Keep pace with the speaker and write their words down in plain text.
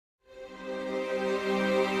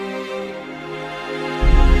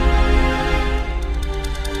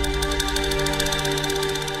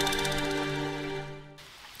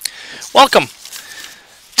Welcome!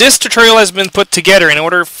 This tutorial has been put together in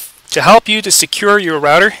order to help you to secure your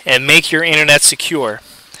router and make your internet secure.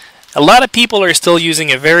 A lot of people are still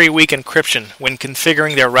using a very weak encryption when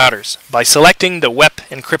configuring their routers by selecting the WEP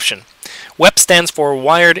encryption. WEP stands for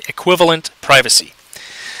Wired Equivalent Privacy.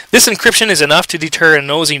 This encryption is enough to deter a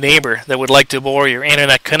nosy neighbor that would like to borrow your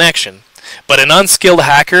internet connection. But an unskilled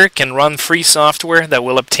hacker can run free software that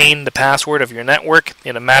will obtain the password of your network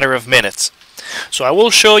in a matter of minutes. So I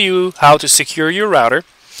will show you how to secure your router.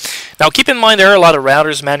 Now keep in mind there are a lot of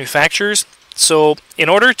routers manufacturers, so in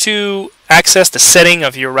order to access the setting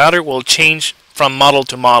of your router will change from model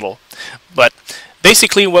to model. But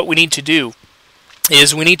basically what we need to do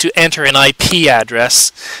is we need to enter an IP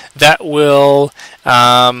address that will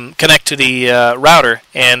connect to the router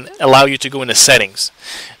and allow you to go into settings.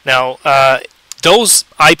 Now those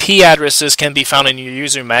IP addresses can be found in your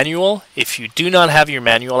user manual. If you do not have your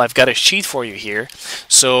manual, I've got a sheet for you here.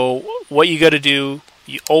 So what you got to do,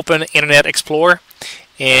 you open Internet Explorer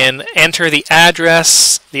and enter the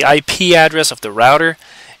address, the IP address of the router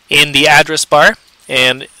in the address bar,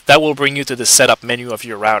 and that will bring you to the setup menu of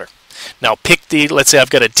your router. Now pick the, let's say I've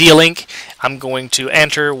got a D-Link, I'm going to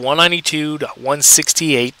enter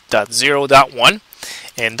 192.168.0.1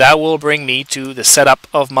 and that will bring me to the setup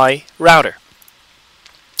of my router.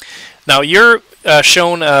 Now you're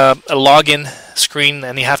shown a login screen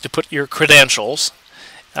and you have to put your credentials.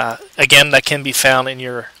 Again, that can be found in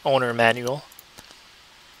your owner manual.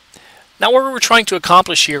 Now what we're trying to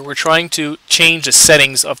accomplish here, we're trying to change the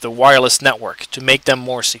settings of the wireless network to make them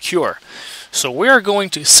more secure. So we are going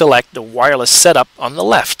to select the wireless setup on the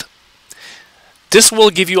left. This will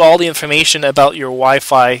give you all the information about your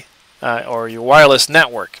Wi-Fi or your wireless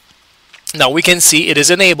network. Now we can see it is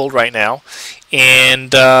enabled right now,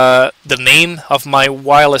 and the name of my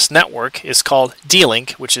wireless network is called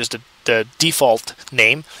D-Link, which is the default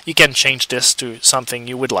name. You can change this to something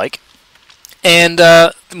you would like. And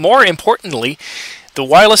more importantly, the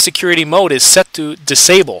wireless security mode is set to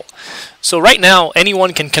disable. So right now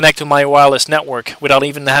anyone can connect to my wireless network without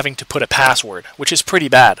even having to put a password, which is pretty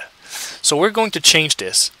bad. So we're going to change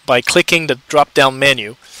this by clicking the drop down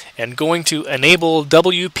menu and going to enable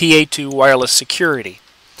WPA2 wireless security.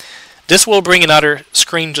 This will bring another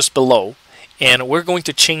screen just below, and we're going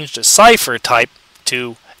to change the cipher type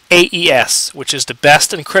to AES, which is the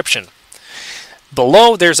best encryption.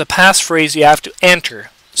 Below there's a passphrase you have to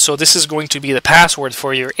enter, so this is going to be the password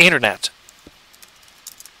for your internet.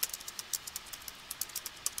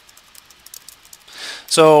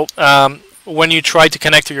 So when you try to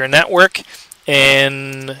connect to your network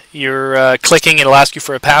and you're clicking, it'll ask you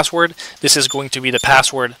for a password. This is going to be the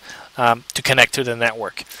password to connect to the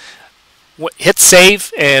network. Hit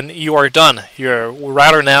save and you are done. Your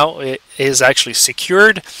router now is actually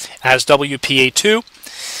secured as WPA2.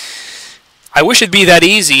 I wish it'd be that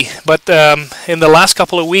easy, but in the last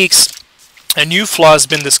couple of weeks a new flaw has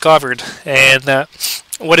been discovered, and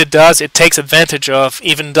what it does, it takes advantage of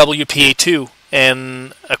even WPA2,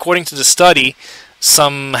 and according to the study,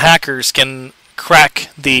 some hackers can crack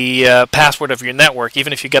the password of your network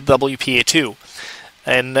even if you get WPA2,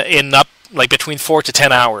 and in up like between 4 to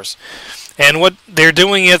 10 hours. And what they're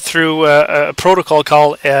doing it through a protocol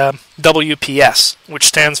called WPS, which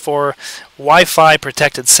stands for Wi-Fi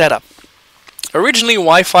Protected Setup. Originally,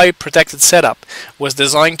 Wi-Fi Protected Setup was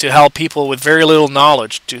designed to help people with very little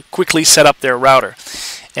knowledge to quickly set up their router.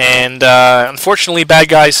 And unfortunately, bad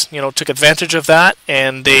guys, took advantage of that,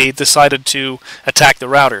 and they decided to attack the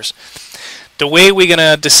routers. The way we're going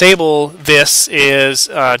to disable this is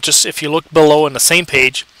just if you look below on the same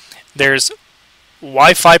page, there's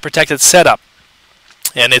Wi-Fi Protected Setup,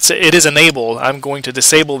 and it is enabled. I'm going to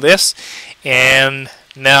disable this, and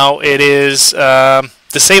now it is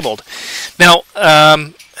disabled. Now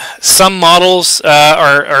some models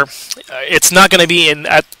it's not going to be in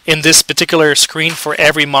this particular screen for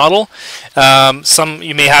every model. Some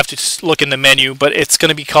you may have to look in the menu, but it's going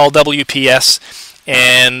to be called WPS,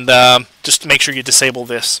 and just make sure you disable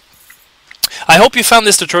this. I hope you found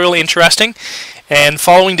this tutorial interesting, and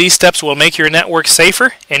following these steps will make your network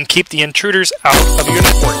safer and keep the intruders out of your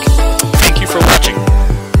network. Thank you for watching.